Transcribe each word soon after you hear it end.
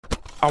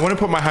I want to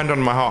put my hand on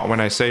my heart when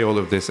I say all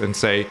of this and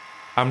say,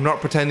 I'm not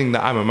pretending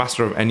that I'm a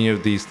master of any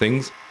of these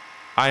things.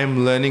 I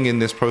am learning in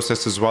this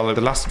process as well.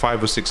 The last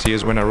 5 or 6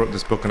 years when I wrote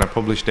this book and I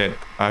published it,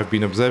 I've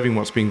been observing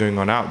what's been going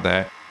on out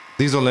there.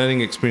 These are learning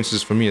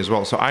experiences for me as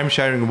well. So I'm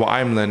sharing what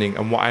I'm learning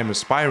and what I'm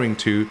aspiring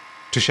to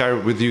share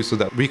it with you so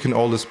that we can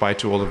all aspire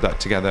to all of that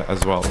together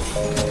as well.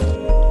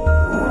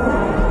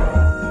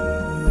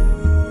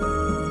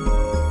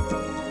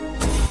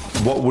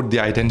 What would the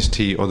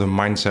identity or the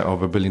mindset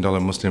of a billion-dollar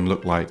Muslim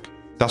look like?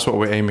 That's what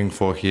we're aiming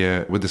for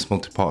here with this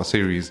multi-part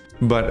series.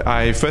 But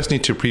I first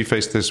need to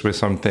preface this with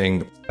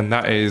something, and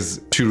that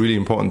is 2 really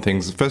important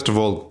things. First of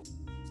all,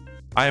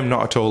 I am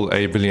not at all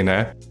a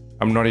billionaire.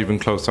 I'm not even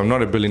close. I'm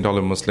not a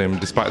billion-dollar Muslim,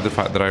 despite the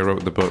fact that I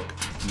wrote the book,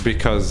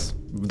 because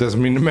there's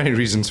many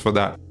reasons for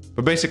that.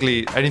 But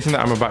basically, anything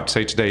that I'm about to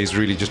say today is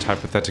really just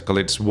hypothetical.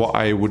 It's what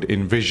I would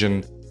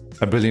envision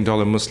a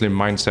billion-dollar Muslim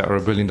mindset or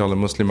a billion-dollar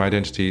Muslim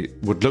identity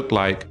would look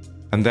like.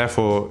 And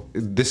therefore,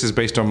 this is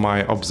based on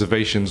my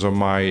observations or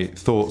my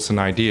thoughts and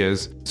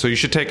ideas. So you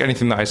should take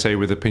anything that I say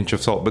with a pinch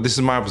of salt. But this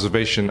is my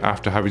observation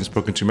after having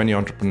spoken to many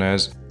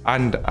entrepreneurs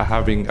and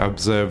having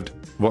observed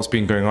what's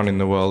been going on in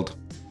the world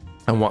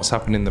and what's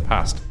happened in the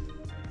past.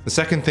 The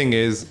second thing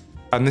is,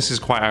 and this is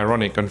quite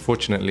ironic,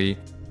 unfortunately,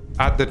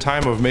 at the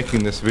time of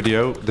making this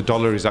video, the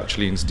dollar is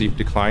actually in steep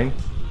decline.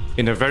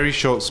 In a very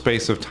short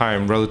space of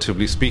time,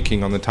 relatively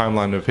speaking, on the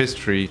timeline of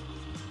history,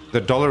 the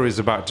dollar is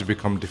about to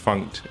become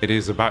defunct. It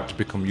is about to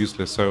become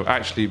useless. So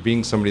actually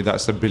being somebody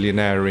that's a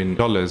billionaire in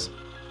dollars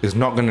is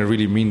not going to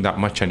really mean that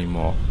much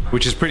anymore,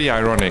 which is pretty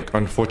ironic,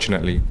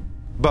 unfortunately.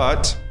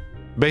 But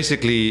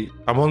basically,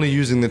 I'm only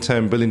using the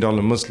term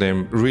billion-dollar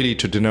Muslim really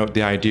to denote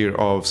the idea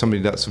of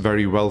somebody that's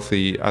very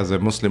wealthy as a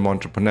Muslim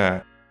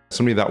entrepreneur,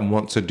 somebody that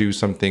wants to do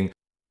something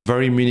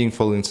very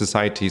meaningful in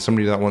society,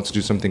 somebody that wants to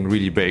do something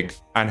really big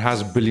and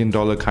has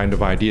billion-dollar kind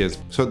of ideas.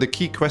 So the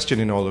key question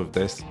in all of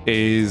this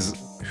is,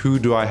 who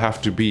do I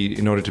have to be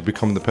in order to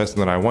become the person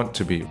that I want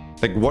to be?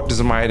 Like, what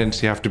does my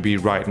identity have to be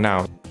right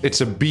now? It's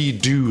a be,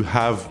 do,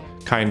 have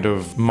kind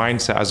of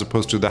mindset as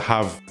opposed to the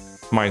have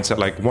mindset.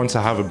 Like, once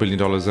I have $1 billion,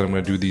 then I'm going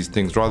to do these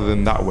things, rather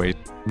than that way.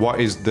 What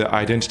is the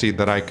identity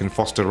that I can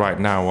foster right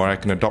now or I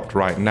can adopt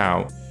right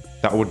now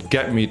that would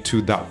get me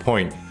to that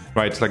point?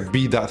 Right? It's like,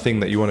 be that thing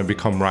that you want to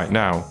become right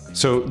now.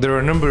 So there are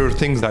a number of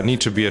things that need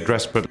to be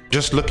addressed, but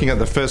just looking at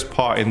the first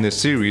part in this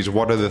series,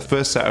 what are the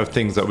first set of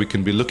things that we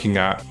can be looking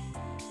at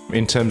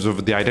in terms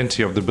of the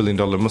identity of the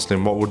billion-dollar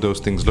Muslim? What would those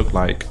things look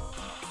like?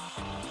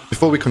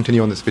 Before we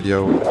continue on this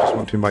video, I just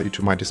want to invite you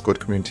to my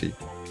Discord community.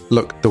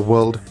 Look, the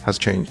world has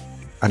changed,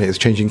 and it is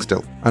changing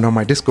still. And on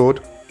my Discord,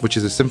 which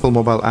is a simple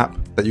mobile app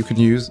that you can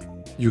use,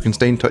 you can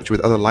stay in touch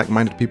with other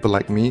like-minded people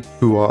like me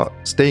who are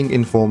staying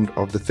informed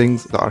of the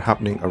things that are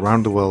happening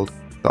around the world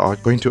that are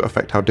going to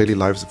affect our daily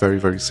lives very,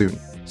 very soon.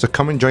 So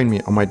come and join me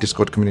on my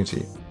Discord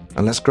community,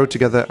 and let's grow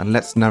together and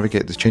let's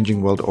navigate this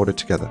changing world order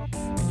together.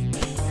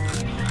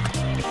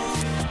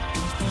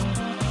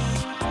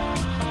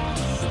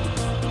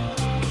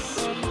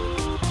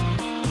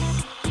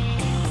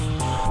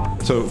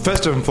 So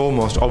first and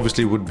foremost,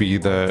 obviously, would be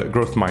the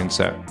growth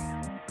mindset.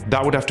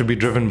 That would have to be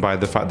driven by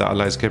the fact that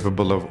Allah is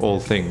capable of all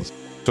things.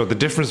 So the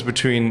difference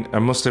between a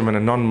Muslim and a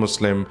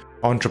non-Muslim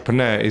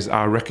entrepreneur is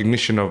our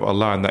recognition of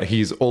Allah and that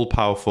He's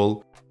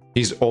all-powerful,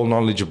 He's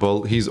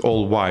all-knowledgeable, He's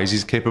all-wise,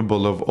 He's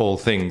capable of all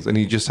things, and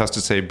He just has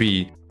to say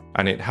be,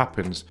 and it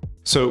happens.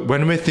 So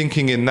when we're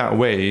thinking in that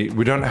way,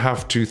 we don't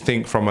have to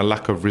think from a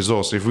lack of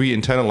resource. If we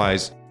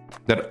internalize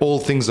that all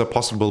things are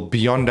possible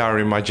beyond our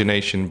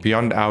imagination,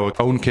 beyond our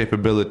own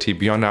capability,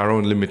 beyond our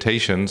own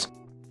limitations,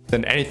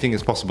 then anything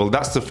is possible.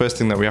 That's the first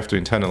thing that we have to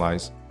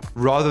internalize.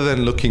 Rather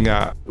than looking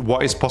at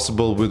what is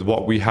possible with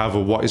what we have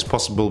or what is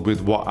possible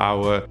with what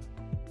our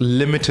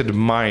limited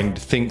mind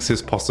thinks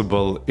is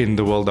possible in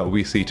the world that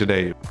we see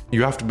today.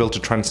 You have to be able to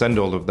transcend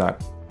all of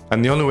that.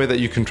 And the only way that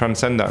you can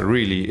transcend that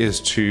really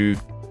is to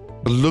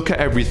look at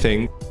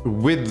everything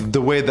with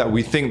the way that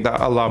we think that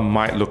Allah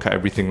might look at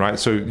everything, right?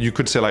 So you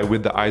could say like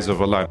with the eyes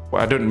of Allah.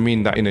 I don't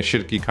mean that in a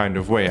shirky kind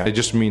of way. I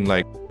just mean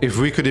like, if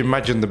we could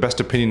imagine the best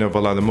opinion of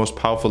Allah, the most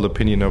powerful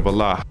opinion of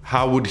Allah,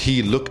 how would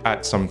He look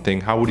at something?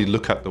 How would He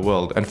look at the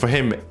world? And for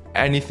Him,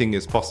 anything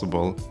is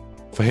possible.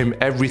 For Him,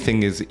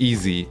 everything is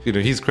easy. You know,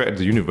 He's created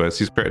the universe,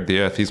 He's created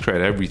the earth, He's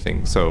created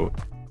everything. So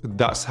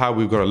that's how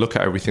we've got to look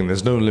at everything.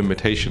 There's no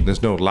limitation,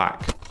 there's no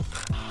lack.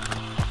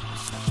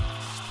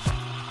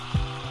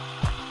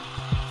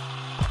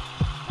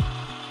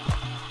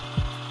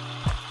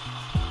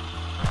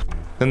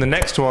 Then the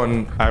next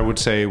one I would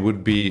say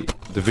would be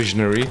the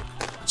visionary.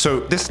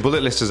 So this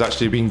bullet list has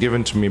actually been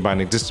given to me by an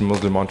existing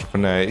Muslim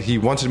entrepreneur. He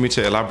wanted me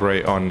to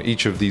elaborate on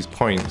each of these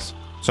points.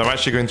 So I'm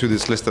actually going through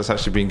this list that's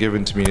actually been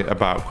given to me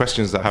about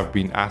questions that have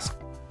been asked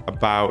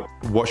about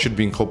what should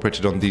be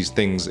incorporated on these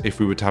things if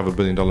we were to have a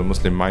billion-dollar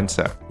Muslim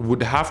mindset.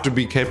 Would have to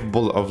be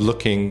capable of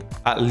looking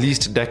at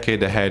least a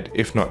decade ahead,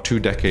 if not 2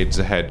 decades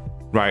ahead.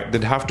 Right,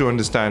 they'd have to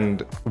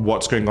understand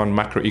what's going on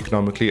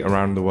macroeconomically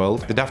around the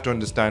world. They'd have to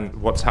understand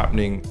what's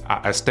happening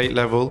at a state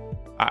level,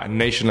 at a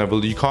nation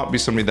level. You can't be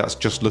somebody that's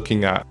just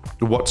looking at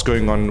what's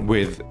going on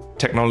with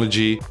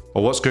technology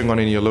or what's going on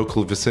in your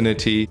local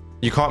vicinity.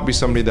 You can't be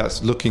somebody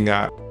that's looking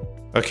at,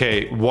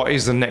 okay, what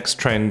is the next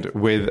trend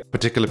with a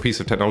particular piece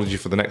of technology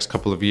for the next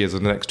couple of years or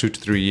the next 2 to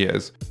 3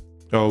 years?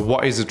 Or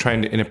what is the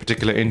trend in a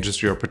particular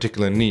industry or a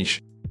particular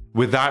niche,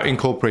 without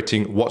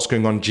incorporating what's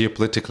going on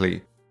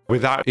geopolitically,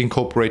 without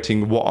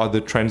incorporating what are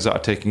the trends that are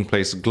taking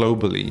place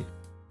globally,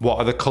 what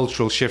are the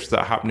cultural shifts that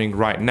are happening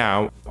right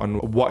now,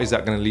 and what is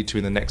that going to lead to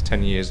in the next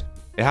 10 years.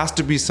 It has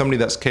to be somebody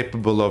that's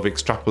capable of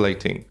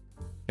extrapolating.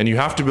 And you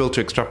have to be able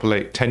to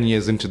extrapolate 10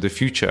 years into the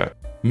future,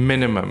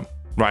 minimum,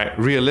 right?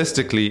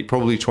 Realistically,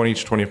 probably 20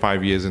 to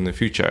 25 years in the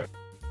future.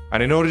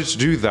 And in order to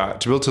do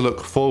that, to be able to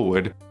look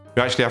forward,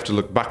 you actually have to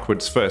look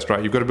backwards first,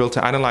 right? You've got to be able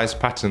to analyze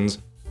patterns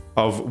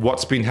of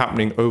what's been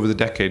happening over the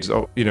decades,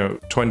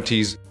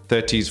 20s,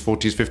 30s,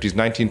 40s, 50s,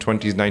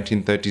 1920s,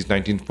 1930s,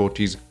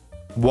 1940s.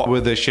 What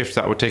were the shifts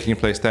that were taking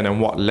place then,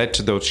 and what led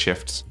to those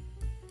shifts?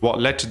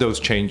 What led to those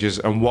changes,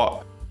 and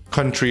what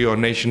country or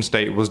nation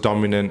state was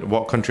dominant,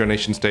 what country or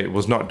nation state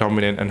was not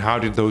dominant, and how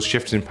did those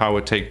shifts in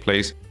power take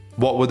place?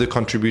 What were the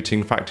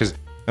contributing factors?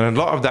 And a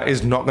lot of that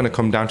is not going to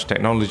come down to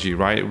technology,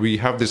 right? We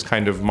have this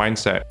kind of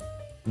mindset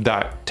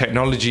that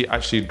technology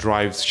actually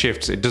drives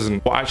shifts. It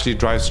doesn't. What actually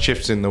drives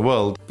shifts in the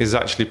world is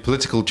actually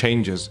political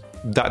changes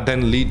that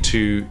then lead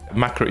to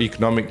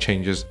macroeconomic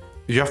changes.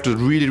 You have to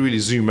really, really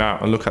zoom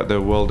out and look at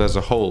the world as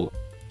a whole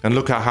and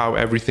look at how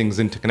everything's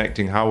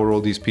interconnecting, how are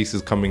all these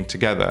pieces coming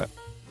together,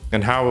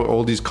 and how are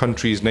all these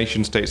countries,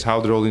 nation states, how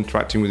they're all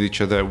interacting with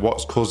each other,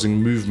 what's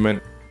causing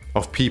movement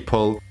of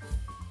people,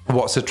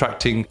 what's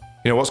attracting,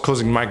 what's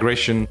causing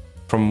migration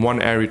from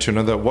one area to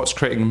another, what's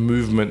creating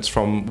movements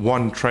from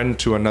one trend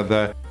to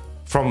another,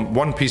 from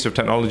one piece of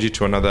technology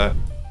to another.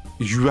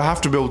 You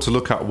have to be able to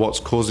look at what's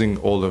causing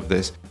all of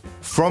this.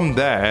 From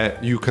there,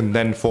 you can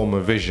then form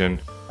a vision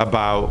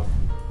about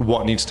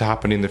what needs to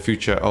happen in the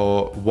future,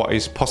 or what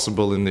is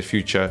possible in the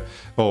future,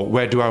 or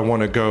where do I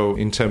want to go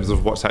in terms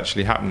of what's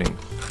actually happening.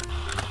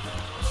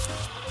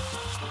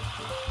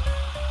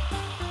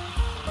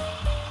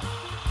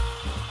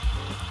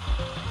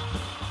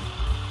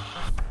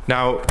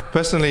 Now,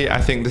 personally,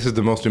 I think this is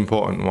the most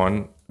important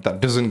one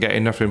that doesn't get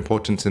enough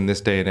importance in this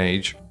day and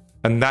age.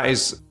 And that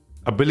is,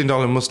 a $1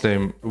 billion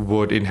Muslim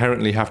would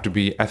inherently have to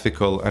be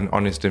ethical and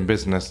honest in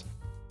business.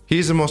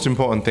 Here's the most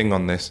important thing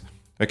on this,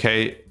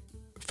 okay?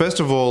 First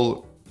of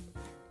all,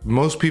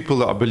 most people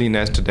that are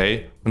billionaires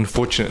today,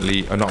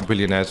 unfortunately, are not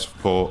billionaires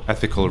for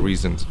ethical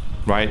reasons,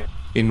 right?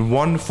 In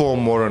one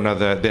form or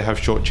another, they have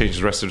shortchanged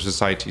the rest of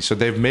society. So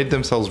they've made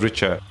themselves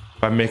richer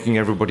by making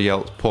everybody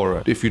else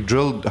poorer. If you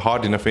drill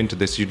hard enough into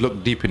this, you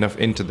look deep enough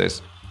into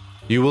this,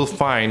 you will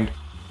find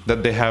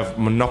that they have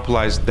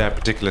monopolized their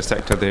particular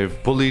sector.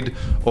 They've bullied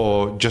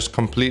or just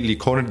completely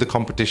cornered the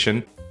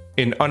competition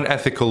in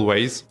unethical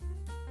ways.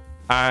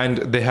 And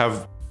they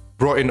have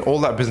brought in all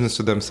that business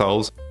to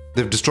themselves.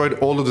 They've destroyed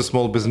all of the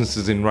small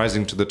businesses in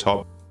rising to the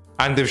top.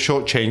 And they've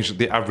shortchanged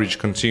the average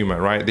consumer,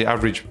 right? The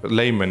average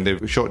layman, they've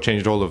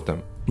shortchanged all of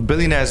them.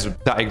 Billionaires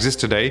that exist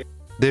today,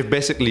 they've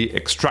basically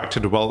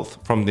extracted wealth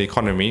from the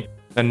economy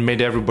and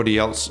made everybody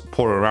else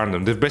poor around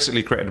them. They've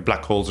basically created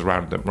black holes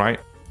around them, right?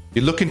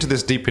 You look into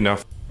this deep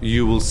enough,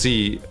 you will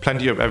see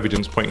plenty of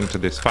evidence pointing to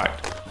this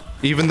fact.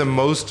 Even the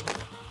most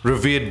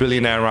revered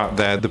billionaire out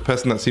there, the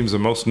person that seems the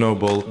most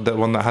noble, the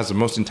one that has the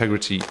most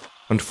integrity,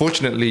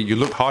 unfortunately, you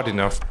look hard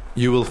enough,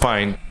 you will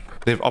find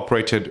they've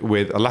operated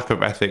with a lack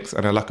of ethics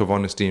and a lack of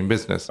honesty in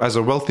business. As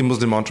a wealthy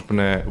Muslim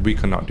entrepreneur, we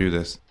cannot do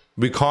this.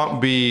 We can't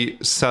be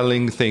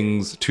selling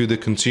things to the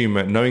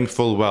consumer knowing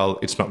full well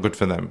it's not good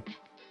for them,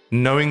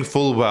 knowing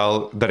full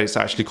well that it's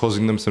actually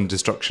causing them some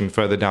destruction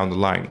further down the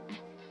line,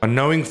 and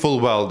knowing full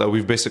well that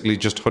we've basically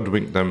just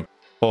hoodwinked them,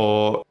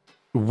 or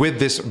with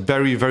this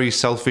very, very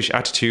selfish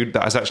attitude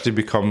that has actually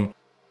become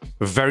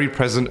very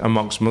present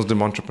amongst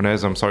Muslim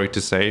entrepreneurs, I'm sorry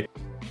to say.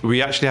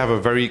 We actually have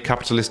a very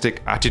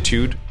capitalistic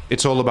attitude.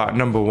 It's all about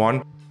number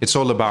one. It's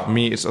all about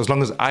me. It's as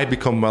long as I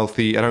become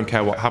wealthy, I don't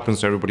care what happens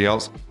to everybody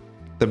else.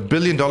 The $1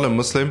 billion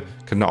Muslim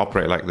cannot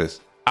operate like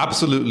this.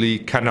 Absolutely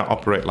cannot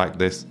operate like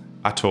this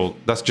at all.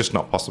 That's just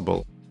not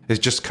possible.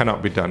 It just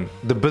cannot be done.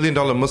 The $1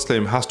 billion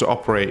Muslim has to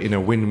operate in a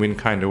win-win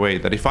kind of way.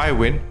 That if I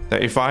win,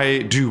 that if I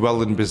do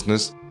well in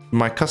business,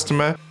 my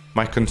customer,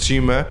 my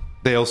consumer,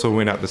 they also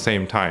win at the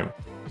same time.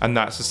 And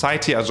that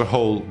society as a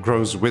whole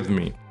grows with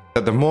me.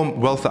 That the more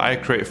wealth that I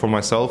create for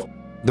myself,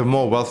 the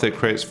more wealth it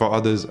creates for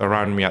others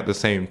around me at the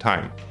same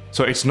time.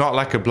 So it's not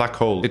like a black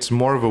hole. It's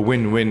more of a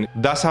win-win.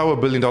 That's how a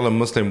 $1 billion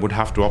Muslim would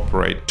have to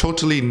operate.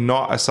 Totally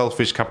not a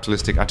selfish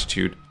capitalistic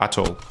attitude at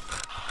all.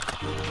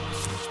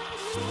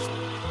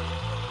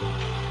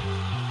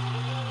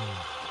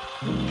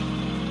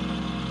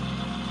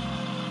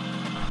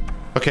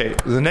 Okay,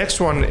 the next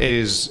one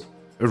is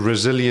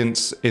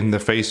resilience in the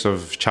face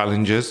of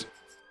challenges.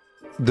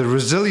 The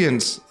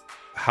resilience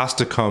has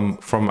to come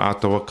from our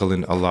tawakkul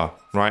in Allah,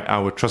 right?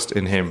 Our trust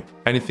in Him.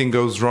 Anything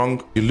goes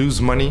wrong, you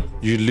lose money,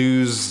 you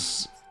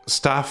lose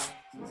staff,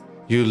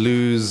 you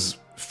lose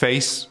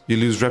face, you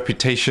lose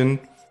reputation.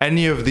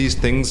 Any of these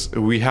things,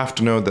 we have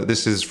to know that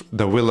this is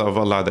the will of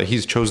Allah, that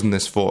He's chosen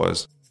this for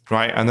us.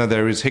 right? And then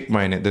there is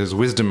hikmah in it, there's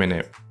wisdom in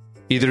it.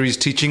 Either he's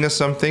teaching us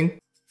something,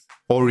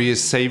 or he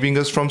is saving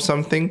us from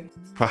something.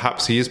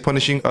 Perhaps he is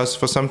punishing us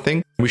for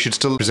something. We should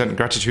still present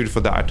gratitude for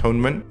that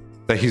atonement,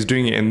 that he's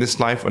doing it in this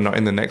life or not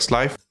in the next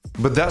life.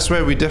 But that's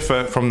where we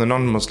differ from the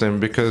non-Muslim,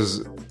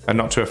 because, and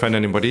not to offend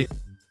anybody,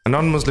 a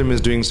non-Muslim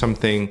is doing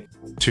something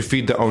to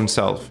feed their own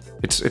self.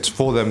 It's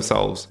for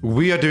themselves.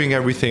 We are doing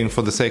everything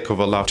for the sake of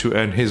Allah to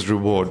earn His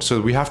reward. So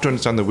we have to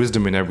understand the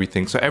wisdom in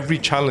everything. So every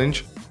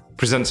challenge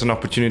presents an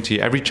opportunity.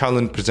 Every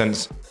challenge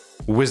presents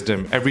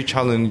wisdom. Every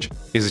challenge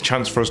is a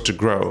chance for us to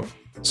grow.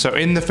 So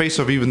in the face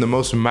of even the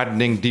most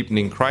maddening,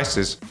 deepening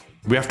crisis,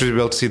 we have to be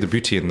able to see the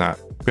beauty in that.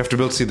 We have to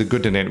be able to see the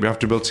good in it. We have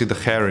to be able to see the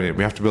khair in it.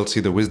 We have to be able to see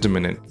the wisdom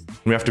in it.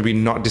 And we have to be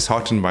not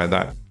disheartened by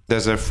that.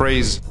 There's a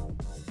phrase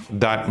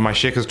that my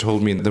sheikh has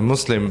told me, the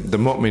Muslim, the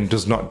mu'min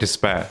does not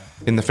despair.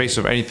 In the face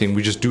of anything,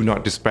 we just do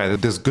not despair.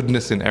 There's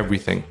goodness in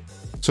everything.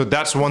 So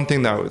that's one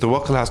thing, that the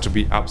tawakkul has to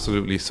be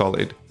absolutely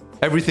solid.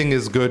 Everything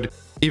is good.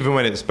 Even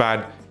when it's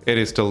bad, it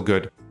is still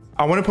good.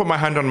 I want to put my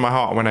hand on my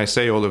heart when I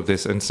say all of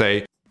this and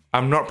say,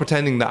 I'm not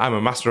pretending that I'm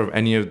a master of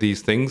any of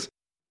these things.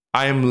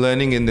 I am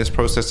learning in this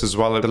process as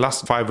well. The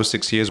last 5 or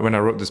 6 years when I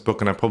wrote this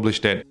book and I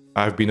published it,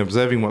 I've been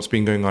observing what's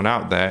been going on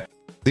out there.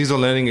 These are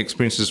learning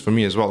experiences for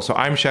me as well. So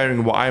I'm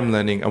sharing what I'm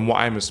learning and what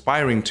I'm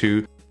aspiring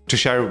to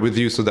share it with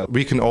you so that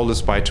we can all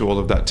aspire to all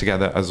of that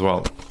together as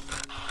well.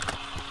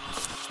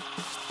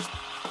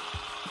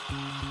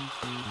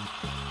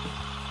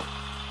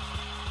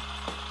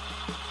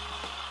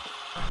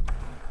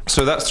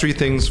 So that's 3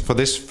 things for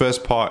this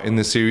first part in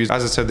the series.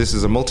 As I said, this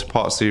is a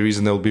multi-part series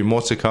and there will be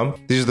more to come.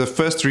 These are the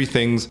first 3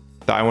 things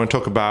that I want to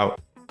talk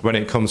about when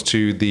it comes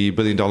to the $1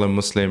 billion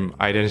Muslim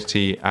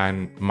identity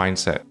and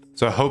mindset.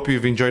 So I hope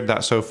you've enjoyed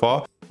that so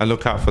far, and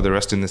look out for the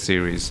rest in the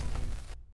series.